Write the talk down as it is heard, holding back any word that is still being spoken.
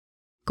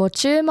ご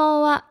注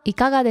文はい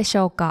かがでし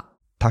ょうか？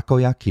た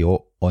こ焼き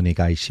をお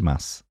願いしま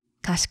す。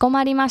かしこ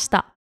まりまし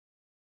た。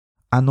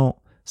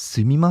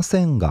すみま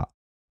せんが、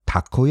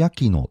たこ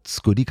焼きの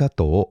作り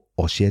方を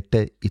教え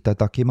ていた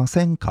だけま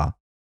せんか？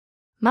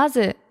ま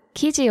ず、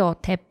生地を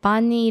鉄板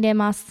に入れ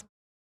ます。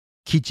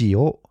生地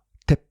を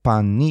鉄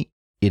板に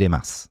入れ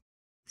ます。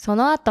そ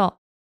の後、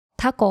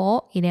タコ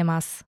を入れ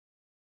ます。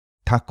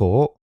タコ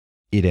を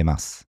入れま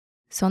す。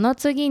その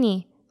次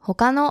に、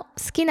他の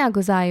好きな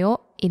具材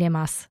を入れ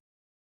ます。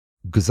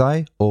具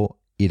材を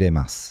入れ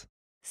ます。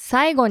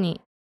最後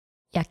に、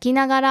焼き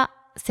ながら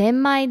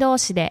千枚同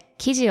士で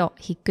生地を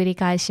ひっくり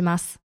返しま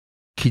す。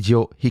生地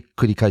をひっ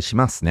くり返し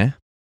ますね。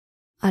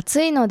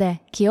熱いの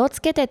で気を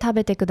つけて食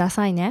べてくだ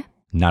さいね。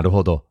なる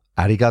ほど。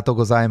ありがとう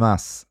ございま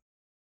す。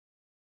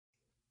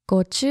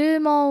ご注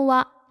文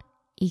は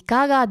い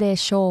かがで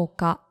しょう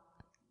か？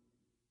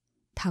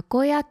た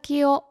こ焼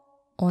きを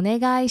お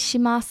願いし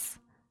ます。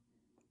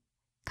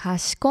か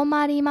しこ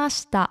まりま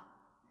した。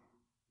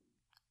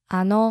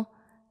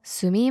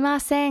すみ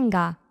ません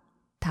が、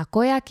た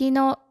こ焼き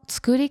の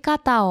作り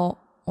方を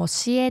教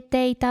え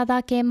ていた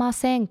だけま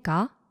せん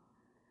か？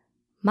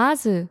ま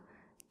ず、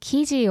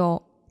生地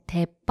を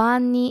鉄板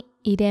に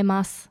入れ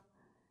ます。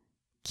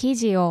生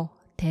地を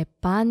鉄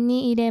板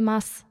に入れ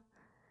ます。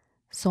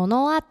そ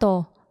の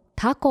後、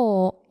タ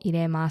コを入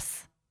れま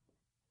す。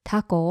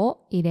タコ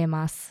を入れ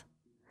ます。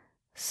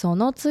そ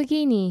の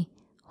次に、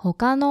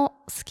他の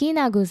好き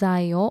な具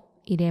材を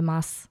入れ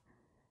ます。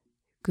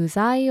具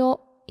材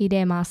を入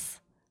れます。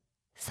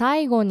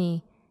最後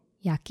に、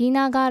焼き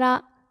なが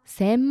ら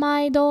千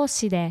枚同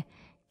士で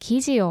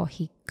生地を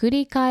ひっく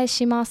り返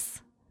しま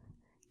す。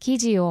生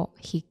地を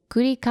ひっ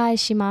くり返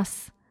しま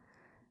す。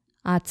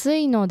熱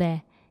いの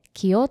で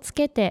気をつ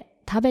けて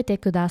食べて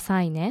くだ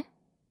さいね。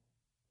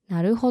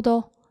なるほ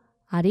ど。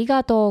あり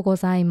がとうご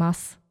ざいま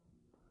す。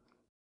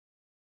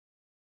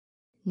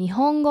日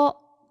本語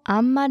あ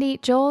んまり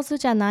上手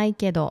じゃない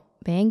けど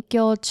勉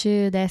強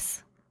中で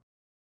す。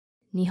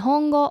日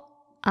本語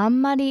あ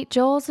んまり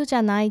上手じ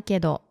ゃないけ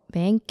ど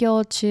勉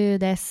強中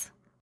です。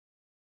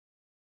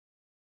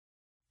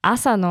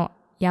朝の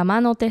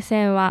山手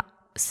線は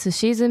す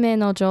し詰め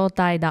の状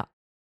態だ。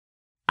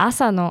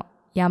朝の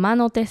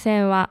山手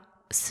線は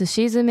す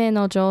し詰め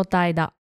の状態だ。